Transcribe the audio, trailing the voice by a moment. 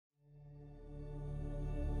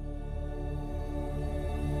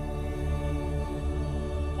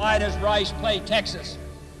Why does Rice play Texas?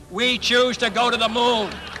 We choose to go to the moon.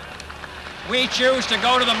 We choose to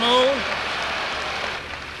go to the moon.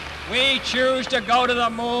 We choose to go to the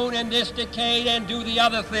moon in this decade and do the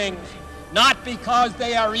other things, not because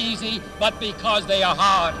they are easy, but because they are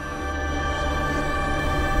hard.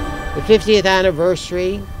 The 50th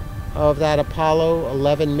anniversary of that Apollo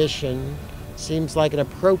 11 mission seems like an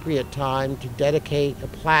appropriate time to dedicate a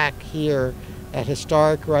plaque here at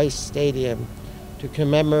historic Rice Stadium to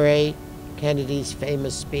commemorate Kennedy's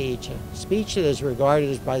famous speech, a speech that is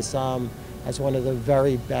regarded by some as one of the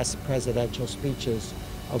very best presidential speeches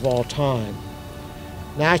of all time.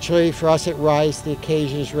 Naturally, for us at Rice, the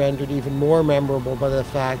occasion is rendered even more memorable by the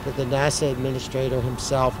fact that the NASA administrator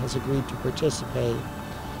himself has agreed to participate.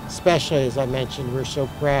 Especially, as I mentioned, we're so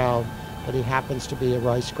proud that he happens to be a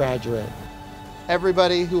Rice graduate.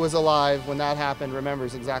 Everybody who was alive when that happened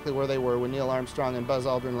remembers exactly where they were when Neil Armstrong and Buzz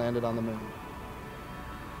Aldrin landed on the moon.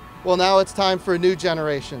 Well, now it's time for a new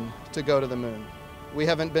generation to go to the moon. We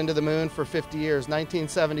haven't been to the moon for 50 years.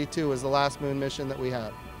 1972 was the last moon mission that we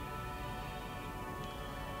had.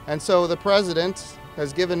 And so the President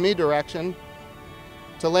has given me direction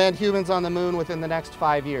to land humans on the moon within the next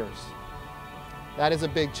 5 years. That is a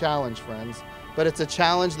big challenge, friends, but it's a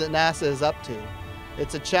challenge that NASA is up to.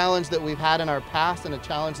 It's a challenge that we've had in our past and a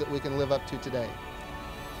challenge that we can live up to today.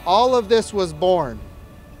 All of this was born,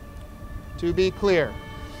 to be clear,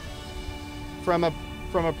 from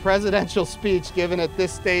a presidential speech given at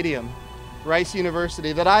this stadium, Rice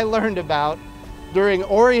University, that I learned about during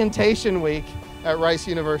orientation week at Rice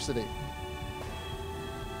University.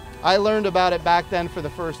 I learned about it back then for the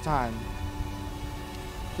first time.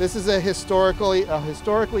 This is a historically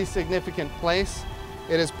significant place.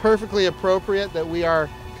 It is perfectly appropriate that we are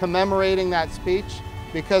commemorating that speech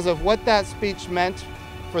because of what that speech meant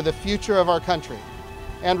for the future of our country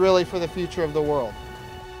and really for the future of the world.